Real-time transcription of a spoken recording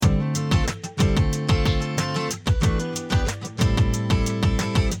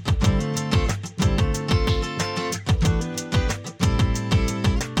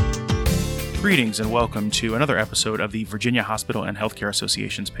Greetings and welcome to another episode of the Virginia Hospital and Healthcare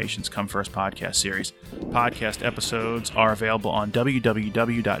Association's Patients Come First podcast series. Podcast episodes are available on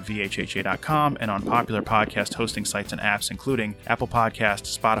www.vhha.com and on popular podcast hosting sites and apps, including Apple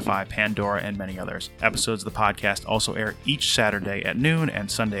Podcasts, Spotify, Pandora, and many others. Episodes of the podcast also air each Saturday at noon and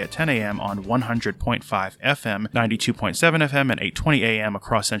Sunday at 10 a.m. on 100.5 FM, 92.7 FM, and 820 a.m.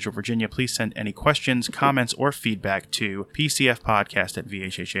 across Central Virginia. Please send any questions, comments, or feedback to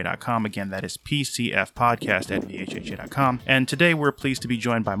pcfpodcast@vhha.com. Again, that is pcfpodcast@vhha.com. And today we're pleased to be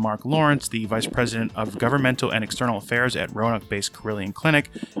joined by Mark Lawrence, the Vice President of Governmental and External Affairs at Roanoke-based Carilion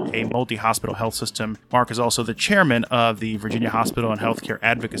Clinic, a multi-hospital health system. Mark is also the chairman of the Virginia Hospital and Healthcare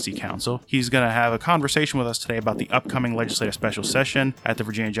Advocacy Council. He's going to have a conversation with us today about the upcoming legislative special session at the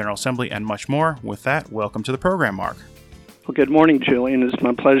Virginia General Assembly and much more. With that, welcome to the program, Mark. Well, good morning, Julian. It's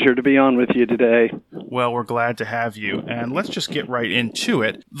my pleasure to be on with you today. Well, we're glad to have you, and let's just get right into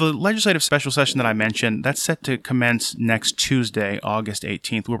it. The legislative special session that I mentioned, that's set to commence next Tuesday, August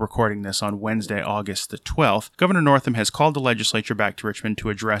 18th. We're recording this on Wednesday, August the 12th. Governor Northam has called the legislature back to Richmond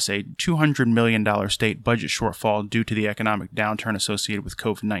to address a $200 million state budget shortfall due to the economic downturn associated with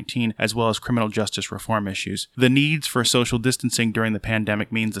COVID-19, as well as criminal justice reform issues. The needs for social distancing during the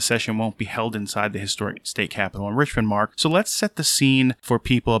pandemic means the session won't be held inside the historic state capitol in Richmond, Mark. So let's set the scene for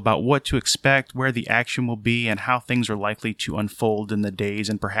people about what to expect, where the action will be, and how things are likely to unfold in the days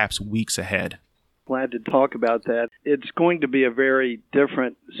and perhaps weeks ahead. Glad to talk about that. It's going to be a very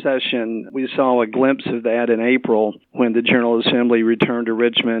different session. We saw a glimpse of that in April when the General Assembly returned to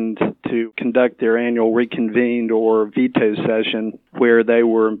Richmond to conduct their annual reconvened or veto session, where they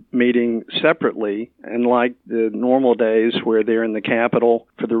were meeting separately, unlike the normal days where they're in the Capitol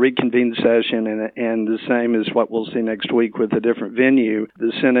for the reconvened session, and the same as what we'll see next week with a different venue.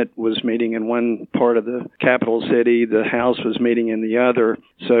 The Senate was meeting in one part of the capital city, the House was meeting in the other,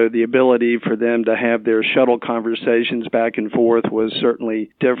 so the ability for them to have their shuttle conversations back and forth was certainly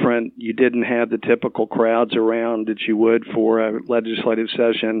different. You didn't have the typical crowds around that you would for a legislative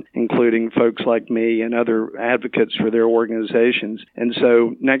session, including folks like me and other advocates for their organizations. And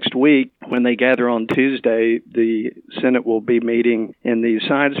so next week, when they gather on Tuesday, the Senate will be meeting in the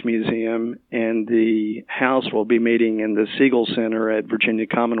Science Museum, and the House will be meeting in the Siegel Center at Virginia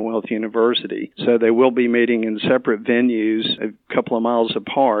Commonwealth University. So they will be meeting in separate venues a couple of miles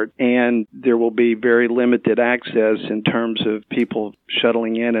apart, and there will be very limited access in terms of people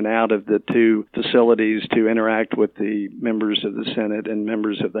shuttling in and out of the two facilities to interact with the members of the Senate and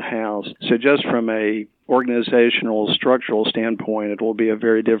members of the House. So just from a organizational, structural standpoint, it will be a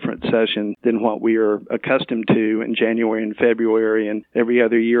very different session than what we are accustomed to in January and February and every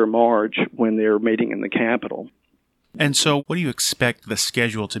other year, March, when they're meeting in the Capitol. And so what do you expect the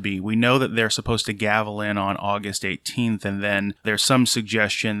schedule to be? We know that they're supposed to gavel in on August 18th, and then there's some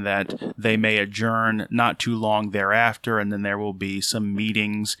suggestion that they may adjourn not too long thereafter, and then there will be some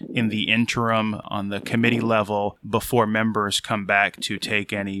meetings in the interim on the committee level before members come back to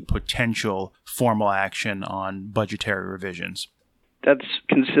take any potential formal action on budgetary revisions. That's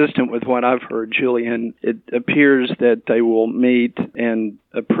consistent with what I've heard, Julian. It appears that they will meet and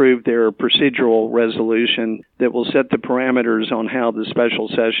approve their procedural resolution that will set the parameters on how the special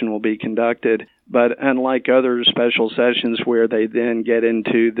session will be conducted. But unlike other special sessions where they then get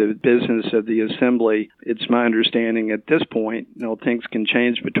into the business of the Assembly, it's my understanding at this point, things can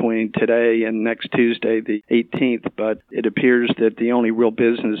change between today and next Tuesday, the 18th, but it appears that the only real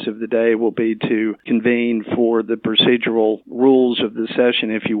business of the day will be to convene for the procedural rules of the session,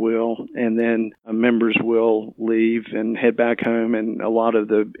 if you will, and then members will leave and head back home, and a lot of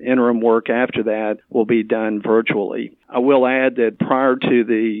the interim work after that will be done virtually. I will add that prior to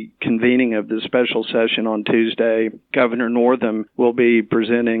the convening of the special session on Tuesday, Governor Northam will be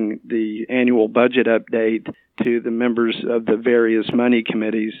presenting the annual budget update to the members of the various money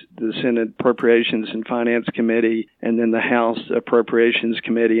committees, the Senate Appropriations and Finance Committee, and then the House Appropriations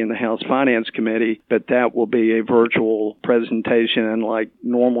Committee and the House Finance Committee. But that will be a virtual presentation, unlike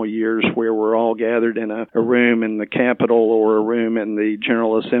normal years where we're all gathered in a room in the Capitol or a room in the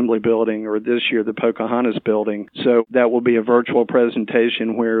General Assembly building, or this year the Pocahontas building. So that will be a virtual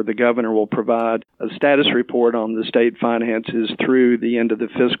presentation where the governor will provide a status report on the state finances through the end of the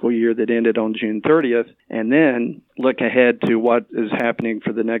fiscal year that ended on June 30th, and then look ahead to what is happening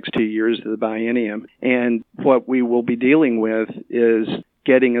for the next 2 years of the biennium. And what we will be dealing with is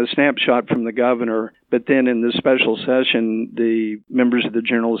getting a snapshot from the governor, but then in the special session, the members of the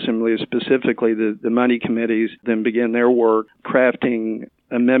General Assembly, specifically the money committees, then begin their work crafting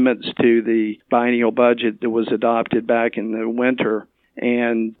amendments to the biennial budget that was adopted back in the winter.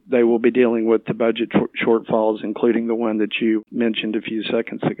 And they will be dealing with the budget shortfalls, including the one that you mentioned a few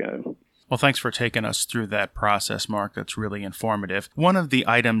seconds ago. Well, thanks for taking us through that process, Mark. That's really informative. One of the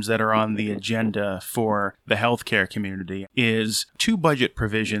items that are on the agenda for the healthcare community is two budget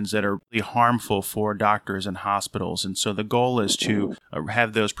provisions that are really harmful for doctors and hospitals. And so the goal is to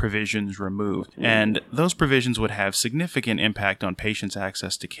have those provisions removed. And those provisions would have significant impact on patients'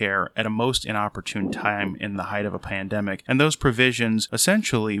 access to care at a most inopportune time in the height of a pandemic. And those provisions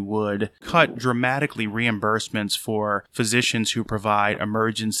essentially would cut dramatically reimbursements for physicians who provide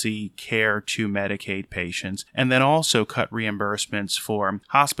emergency care to Medicaid patients, and then also cut reimbursements for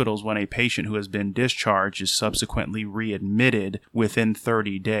hospitals when a patient who has been discharged is subsequently readmitted within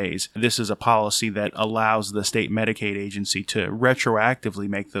 30 days. This is a policy that allows the state Medicaid agency to retroactively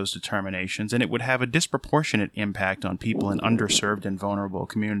make those determinations, and it would have a disproportionate impact on people in underserved and vulnerable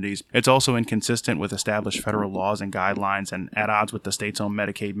communities. It's also inconsistent with established federal laws and guidelines and at odds with the state's own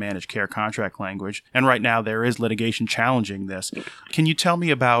Medicaid managed care contract language. And right now there is litigation challenging this. Can you tell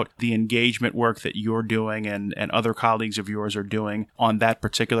me about the engagement work that you're doing and other colleagues of yours are doing on that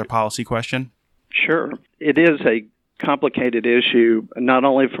particular policy question? Sure. It is a complicated issue, not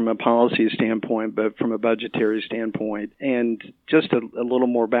only from a policy standpoint, but from a budgetary standpoint. And just a little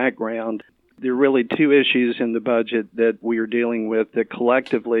more background, there are really two issues in the budget that we are dealing with that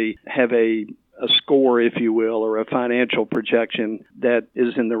collectively have a score, if you will, or a financial projection that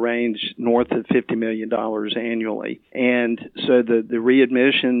is in the range north of $50 million annually. And so the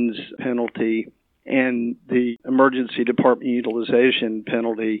readmissions penalty and the emergency department utilization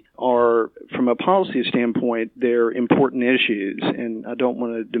penalty are, from a policy standpoint, they're important issues. And I don't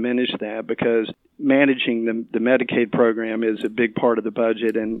want to diminish that because managing the Medicaid program is a big part of the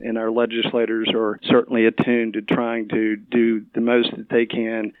budget, and our legislators are certainly attuned to trying to do the most that they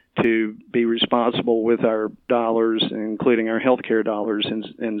can to be responsible with our dollars, including our healthcare dollars.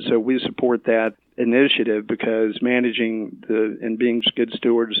 And so we support that initiative because managing and being good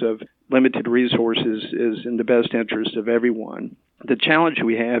stewards of limited resources is in the best interest of everyone. The challenge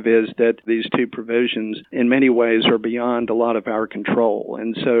we have is that these two provisions in many ways are beyond a lot of our control.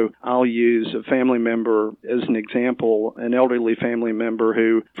 And so I'll use a family member as an example, an elderly family member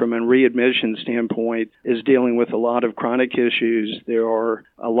who, from a readmission standpoint, is dealing with a lot of chronic issues. There are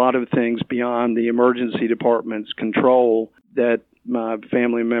a lot of things beyond the emergency department's control that my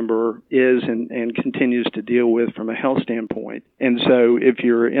family member is and continues to deal with from a health standpoint. And so if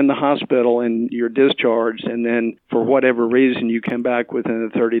you're in the hospital and you're discharged and then for whatever reason you come back within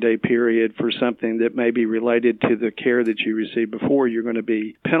a 30-day period for something that may be related to the care that you received before, you're going to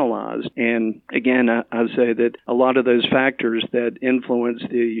be penalized. And again, I say that a lot of those factors that influence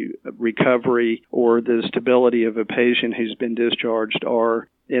the recovery or the stability of a patient who's been discharged are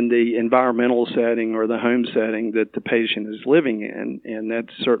in the environmental setting or the home setting that the patient is living in. And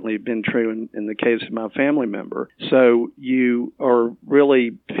that's certainly been true in the case of my family member. So you are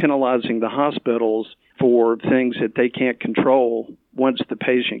really penalizing the hospitals for things that they can't control once the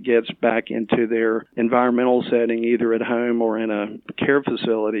patient gets back into their environmental setting, either at home or in a care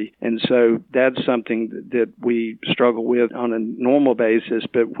facility. And so that's something that we struggle with on a normal basis.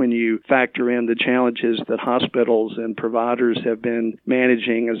 But when you factor in the challenges that hospitals and providers have been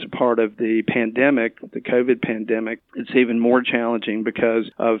managing as a part of the pandemic, the COVID pandemic, it's even more challenging because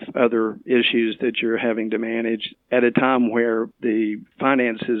of other issues that you're having to manage at a time where the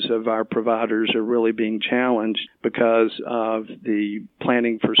finances of our providers are really being challenged because of the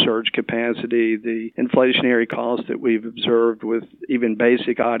planning for surge capacity, the inflationary costs that we've observed with even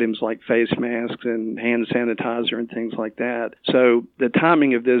basic items like face masks and hand sanitizer and things like that. So the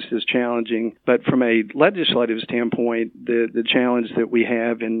timing of this is challenging, but from a legislative standpoint, the challenge that we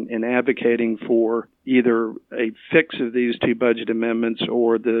have in advocating for either a fix of these two budget amendments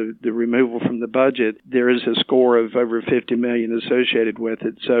or the removal from the budget, there is a score of over $50 million associated with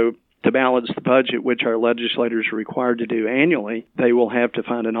it. So to balance the budget, which our legislators are required to do annually, they will have to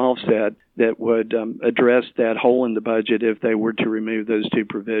find an offset that would address that hole in the budget if they were to remove those two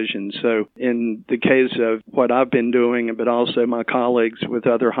provisions. So in the case of what I've been doing, but also my colleagues with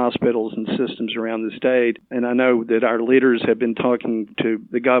other hospitals and systems around the state, and I know that our leaders have been talking to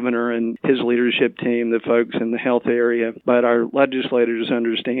the governor and his leadership team, the folks in the health area, but our legislators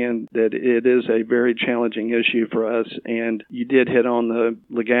understand that it is a very challenging issue for us. And you did hit on the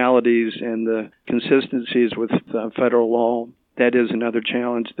legalities and the consistencies with federal law that is another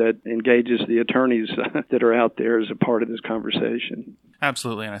challenge that engages the attorneys that are out there as a part of this conversation.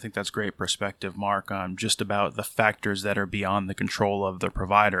 Absolutely, and I think that's great perspective, Mark, just about the factors that are beyond the control of the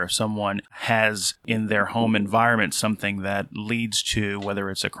provider. If someone has in their home environment something that leads to,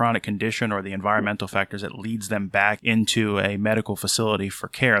 whether it's a chronic condition or the environmental factors that leads them back into a medical facility for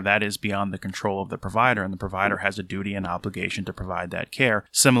care, that is beyond the control of the provider, and the provider has a duty and obligation to provide that care.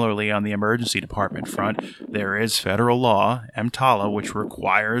 Similarly, on the emergency department front, there is federal law, EMTALA, which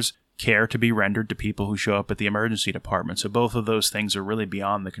requires care to be rendered to people who show up at the emergency department. So both of those things are really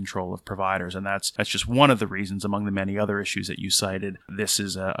beyond the control of providers, and that's just one of the reasons, among the many other issues that you cited, this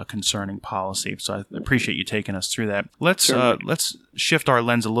is a concerning policy. So I appreciate you taking us through that. Let's shift our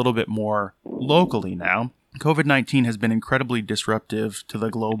lens a little bit more locally now. COVID-19 has been incredibly disruptive to the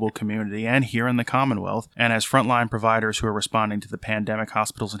global community and here in the Commonwealth. And as frontline providers who are responding to the pandemic,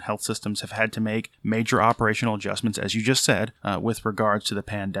 hospitals and health systems have had to make major operational adjustments, as you just said, with regards to the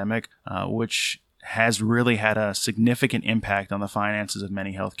pandemic, which has really had a significant impact on the finances of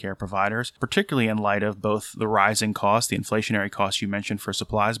many healthcare providers, particularly in light of both the rising costs, the inflationary costs you mentioned for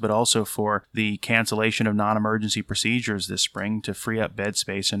supplies, but also for the cancellation of non-emergency procedures this spring to free up bed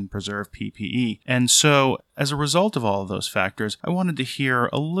space and preserve PPE. And so, as a result of all of those factors, I wanted to hear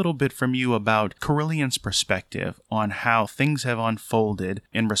a little bit from you about Carillion's perspective on how things have unfolded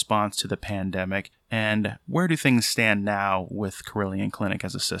in response to the pandemic, and where do things stand now with Carillion Clinic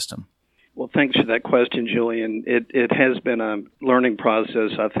as a system? Well, thanks for that question, Julian. It has been a learning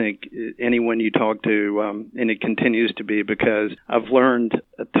process, I think, anyone you talk to, and it continues to be, because I've learned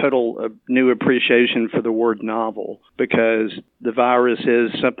a total new appreciation for the word novel, because the virus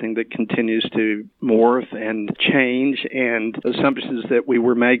is something that continues to morph and change, and assumptions that we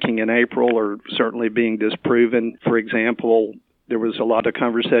were making in April are certainly being disproven. For example, there was a lot of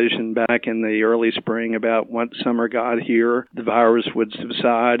conversation back in the early spring about once summer got here, the virus would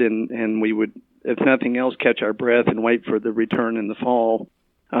subside and we would, if nothing else, catch our breath and wait for the return in the fall.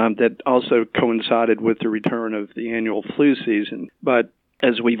 That also coincided with the return of the annual flu season. But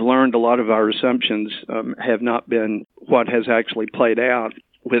as we've learned, a lot of our assumptions have not been what has actually played out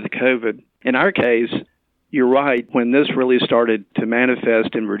with COVID. In our case, you're right, when this really started to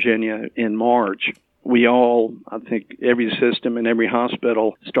manifest in Virginia in March, we all, I think every system and every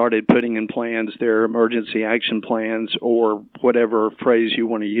hospital started putting in plans their emergency action plans, or whatever phrase you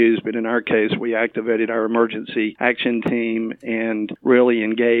want to use. But in our case, we activated our emergency action team and really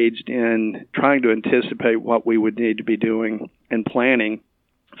engaged in trying to anticipate what we would need to be doing and planning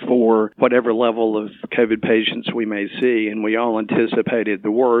for whatever level of COVID patients we may see. And we all anticipated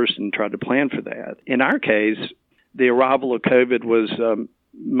the worst and tried to plan for that. In our case, the arrival of COVID was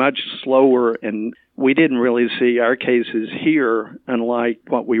much slower, and we didn't really see our cases here, unlike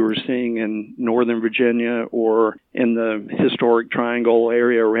what we were seeing in Northern Virginia or in the historic Triangle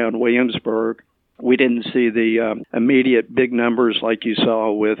area around Williamsburg. We didn't see the immediate big numbers like you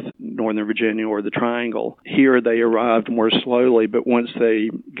saw with Northern Virginia or the Triangle. Here they arrived more slowly, but once they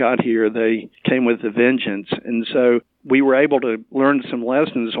got here, they came with a vengeance. And so we were able to learn some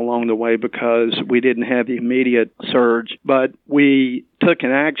lessons along the way because we didn't have the immediate surge, but we took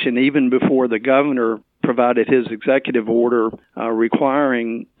an action even before the governor provided his executive order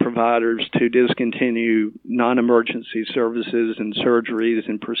requiring providers to discontinue non-emergency services and surgeries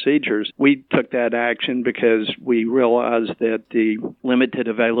and procedures. We took that action because we realized that the limited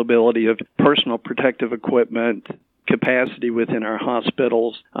availability of personal protective equipment, capacity within our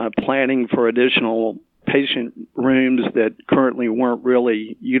hospitals, planning for additional patient rooms that currently weren't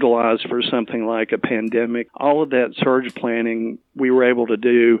really utilized for something like a pandemic. All of that surge planning we were able to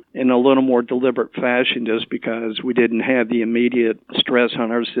do in a little more deliberate fashion just because we didn't have the immediate stress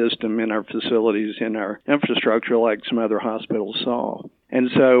on our system, in our facilities, in our infrastructure like some other hospitals saw. And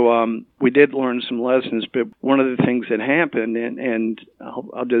so we did learn some lessons, but one of the things that happened, and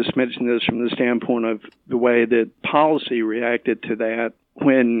I'll just mention this from the standpoint of the way that policy reacted to that,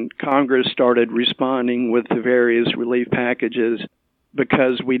 when Congress started responding with the various relief packages,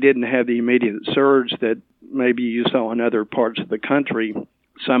 because we didn't have the immediate surge that maybe you saw in other parts of the country,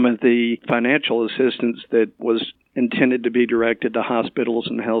 some of the financial assistance that was intended to be directed to hospitals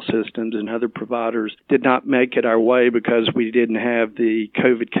and health systems and other providers did not make it our way because we didn't have the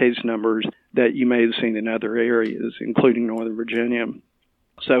COVID case numbers that you may have seen in other areas, including Northern Virginia.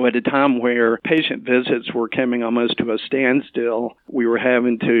 So at a time where patient visits were coming almost to a standstill, we were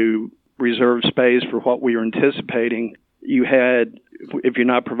having to reserve space for what we were anticipating. You had, if you're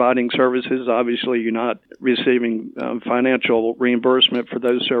not providing services, obviously you're not receiving financial reimbursement for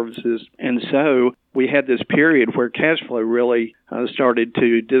those services. And so we had this period where cash flow really started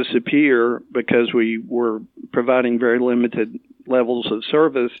to disappear because we were providing very limited levels of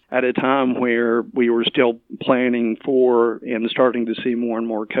service at a time where we were still planning for and starting to see more and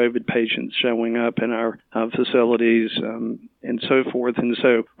more COVID patients showing up in our facilities and so forth. And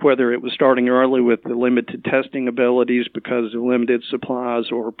so whether it was starting early with the limited testing abilities because of limited supplies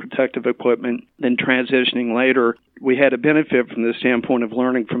or protective equipment, then transitioning later, we had a benefit from the standpoint of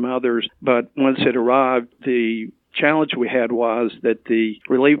learning from others. But once it arrived, the challenge we had was that the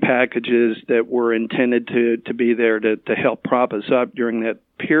relief packages that were intended to be there to help prop us up during that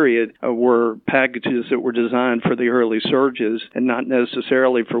period were packages that were designed for the early surges and not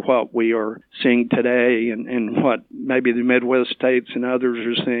necessarily for what we are seeing today and what maybe the Midwest states and others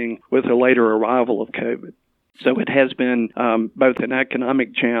are seeing with the later arrival of COVID. So it has been both an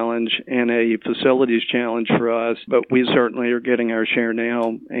economic challenge and a facilities challenge for us, but we certainly are getting our share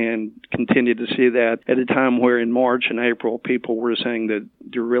now and continue to see that at a time where in March and April people were saying that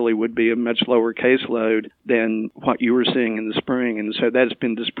there really would be a much lower caseload than what you were seeing in the spring. And so that's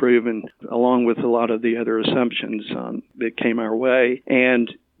been disproven along with a lot of the other assumptions that came our way.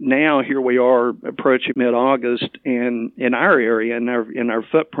 And now here we are approaching mid-August, and in our area, in our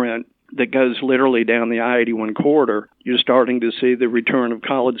footprint, that goes literally down the I-81 corridor, you're starting to see the return of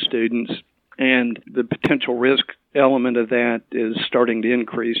college students, and the potential risk element of that is starting to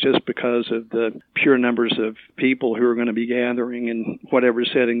increase just because of the pure numbers of people who are going to be gathering in whatever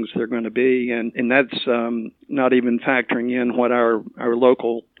settings they're going to be. And that's not even factoring in what our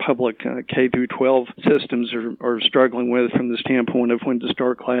local public K through 12 systems are struggling with from the standpoint of when to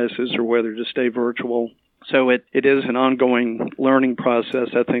start classes or whether to stay virtual. So it is an ongoing learning process,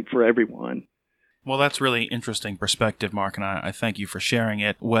 I think, for everyone. Well, that's really interesting perspective, Mark, and I thank you for sharing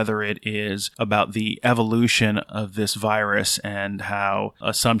it, whether it is about the evolution of this virus and how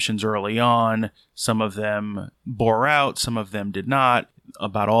assumptions early on, some of them bore out, some of them did not,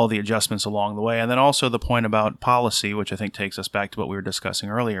 about all the adjustments along the way. And then also the point about policy, which I think takes us back to what we were discussing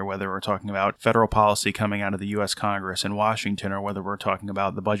earlier, whether we're talking about federal policy coming out of the U.S. Congress in Washington, or whether we're talking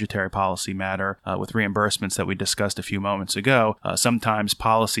about the budgetary policy matter with reimbursements that we discussed a few moments ago. Sometimes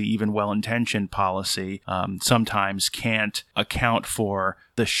policy, even well-intentioned policy, sometimes can't account for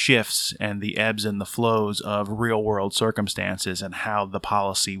the shifts and the ebbs and the flows of real-world circumstances and how the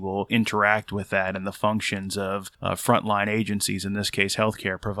policy will interact with that and the functions of frontline agencies, in this case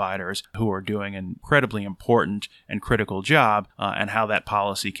healthcare providers, who are doing an incredibly important and critical job, and how that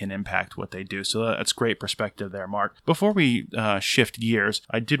policy can impact what they do. So that's great perspective there, Mark. Before we shift gears,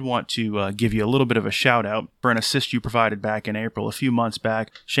 I did want to give you a little bit of a shout-out for an assist you provided back in April, a few months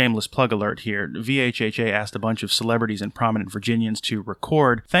back. Shameless plug alert here. VHHA asked a bunch of celebrities and prominent Virginians to record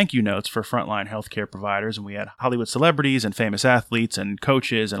thank you notes for frontline healthcare providers, and we had Hollywood celebrities and famous athletes and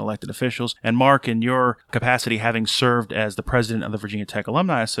coaches and elected officials. And Mark, in your capacity, having served as the president of the Virginia Tech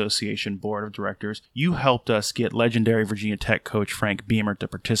Alumni Association Board of Directors, you helped us get legendary Virginia Tech coach Frank Beamer to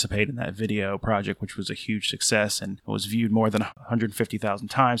participate in that video project, which was a huge success and was viewed more than 150,000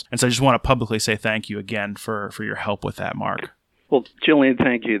 times. And so I just want to publicly say thank you again for your help with that, Mark. Well, Julian,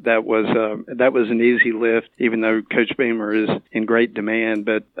 thank you. That was an easy lift, even though Coach Beamer is in great demand.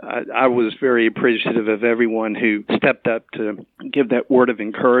 But I was very appreciative of everyone who stepped up to give that word of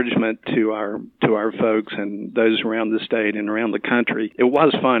encouragement to our folks and those around the state and around the country. It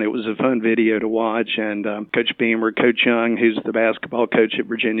was fun. It was a fun video to watch. And Coach Beamer, Coach Young, who's the basketball coach at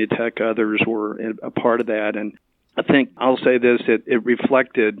Virginia Tech, others were a part of that. And I think I'll say this, it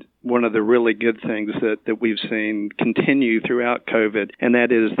reflected one of the really good things that we've seen continue throughout COVID, and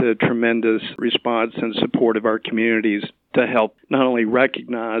that is the tremendous response and support of our communities to help not only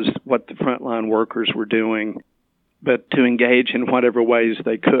recognize what the frontline workers were doing, but to engage in whatever ways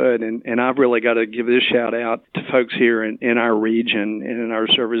they could. And I've really got to give this shout out to folks here in our region and in our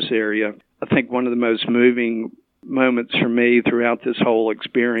service area. I think one of the most moving moments for me throughout this whole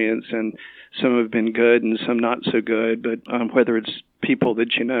experience, and some have been good and some not so good, but whether it's people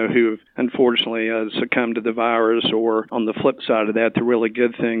that you know who have unfortunately succumbed to the virus, or on the flip side of that, the really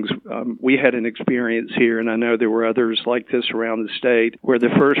good things. We had an experience here, and I know there were others like this around the state, where the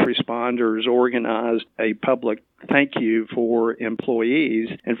first responders organized a public thank you for employees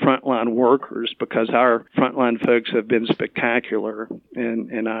and frontline workers, because our frontline folks have been spectacular,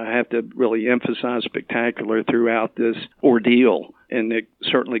 and I have to really emphasize spectacular throughout this ordeal, and it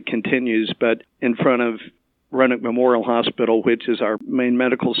certainly continues. But in front of Roanoke Memorial Hospital, which is our main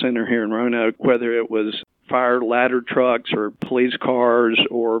medical center here in Roanoke, whether it was fire ladder trucks or police cars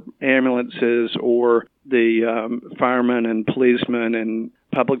or ambulances or the firemen and policemen and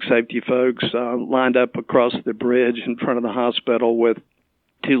public safety folks lined up across the bridge in front of the hospital with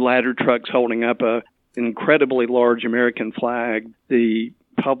two ladder trucks holding up a incredibly large American flag. The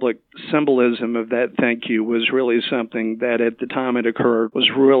public symbolism of that thank you was really something that at the time it occurred was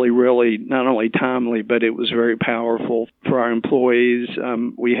really, really not only timely, but it was very powerful for our employees.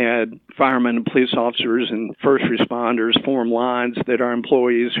 We had firemen and police officers and first responders form lines that our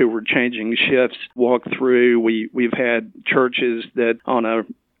employees who were changing shifts walked through. We've had churches that on a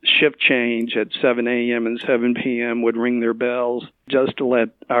shift change at 7 a.m. and 7 p.m. would ring their bells just to let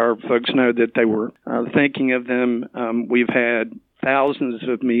our folks know that they were thinking of them. We've had thousands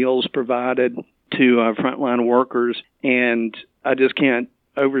of meals provided to frontline workers, and I just can't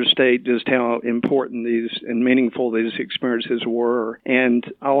overstate just how important these and meaningful these experiences were. And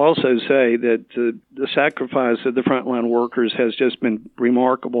I'll also say that the sacrifice of the frontline workers has just been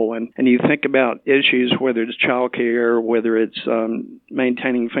remarkable. And you think about issues, whether it's child care, whether it's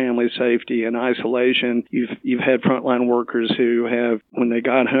maintaining family safety and isolation. You've had frontline workers who have, when they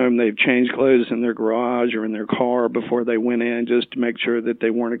got home, they've changed clothes in their garage or in their car before they went in just to make sure that they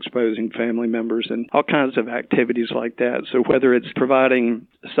weren't exposing family members and all kinds of activities like that. So whether it's providing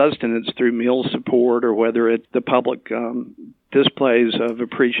sustenance through meal support or whether it's the public displays of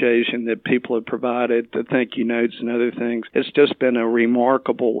appreciation that people have provided, the thank you notes and other things, it's just been a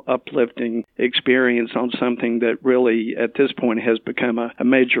remarkable, uplifting experience on something that really at this point has become a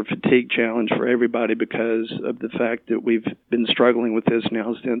major fatigue challenge for everybody because of the fact that we've been struggling with this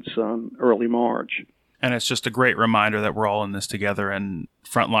now since early March. And it's just a great reminder that we're all in this together, and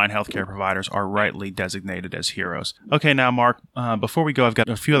frontline healthcare providers are rightly designated as heroes. Okay, now, Mark, before we go, I've got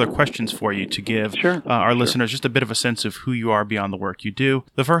a few other questions for you to give our listeners just a bit of a sense of who you are beyond the work you do.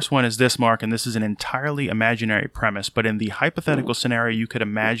 The first one is this, Mark, and this is an entirely imaginary premise, but in the hypothetical scenario you could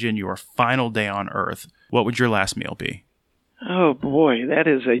imagine your final day on Earth, what would your last meal be? Oh, boy, that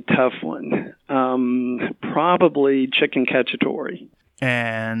is a tough one. Probably chicken cacciatore.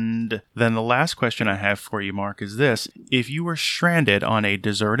 And then the last question I have for you, Mark, is this. If you were stranded on a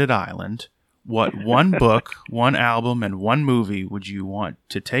deserted island, what one book, one album, and one movie would you want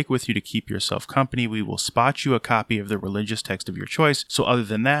to take with you to keep yourself company? We will spot you a copy of the religious text of your choice. So other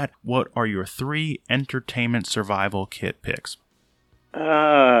than that, what are your 3 entertainment survival kit picks?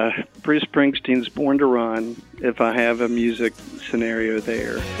 Bruce Springsteen's Born to Run, if I have a music scenario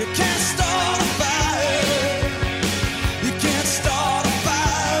there. You can't start a fire. You can't start a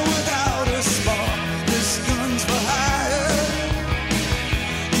fire without a spark. This gun's for hire.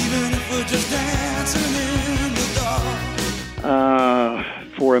 Even if we're just dancing in the dark.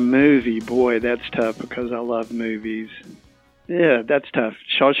 For a movie, boy, that's tough because I love movies. Yeah, that's tough.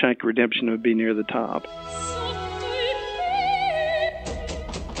 Shawshank Redemption would be near the top.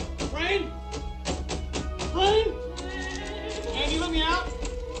 Andy, let me out.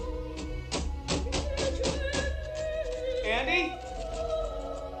 Andy?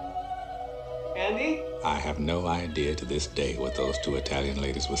 Andy? I have no idea to this day what those 2 Italian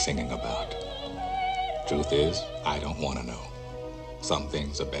ladies were singing about. Truth is, I don't want to know. Some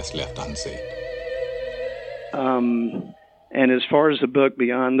things are best left unsaid. And as far as the book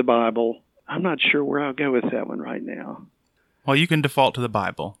Beyond the Bible, I'm not sure where I'll go with that one right now. Well, you can default to the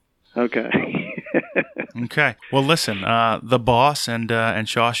Bible. Okay. Okay. Well, listen, The Boss and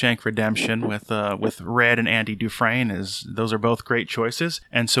Shawshank Redemption with Red and Andy Dufresne, those are both great choices.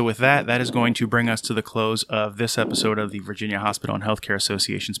 And so with that is going to bring us to the close of this episode of the Virginia Hospital and Healthcare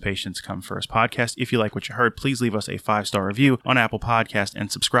Association's Patients Come First podcast. If you like what you heard, please leave us a 5-star review on Apple Podcast and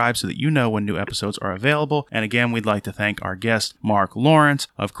subscribe so that you know when new episodes are available. And again, we'd like to thank our guest, Mark Lawrence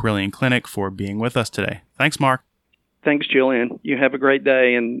of Carilion Clinic, for being with us today. Thanks, Mark. Thanks, Julian. You have a great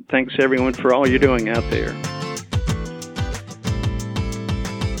day, and thanks, everyone, for all you're doing out there.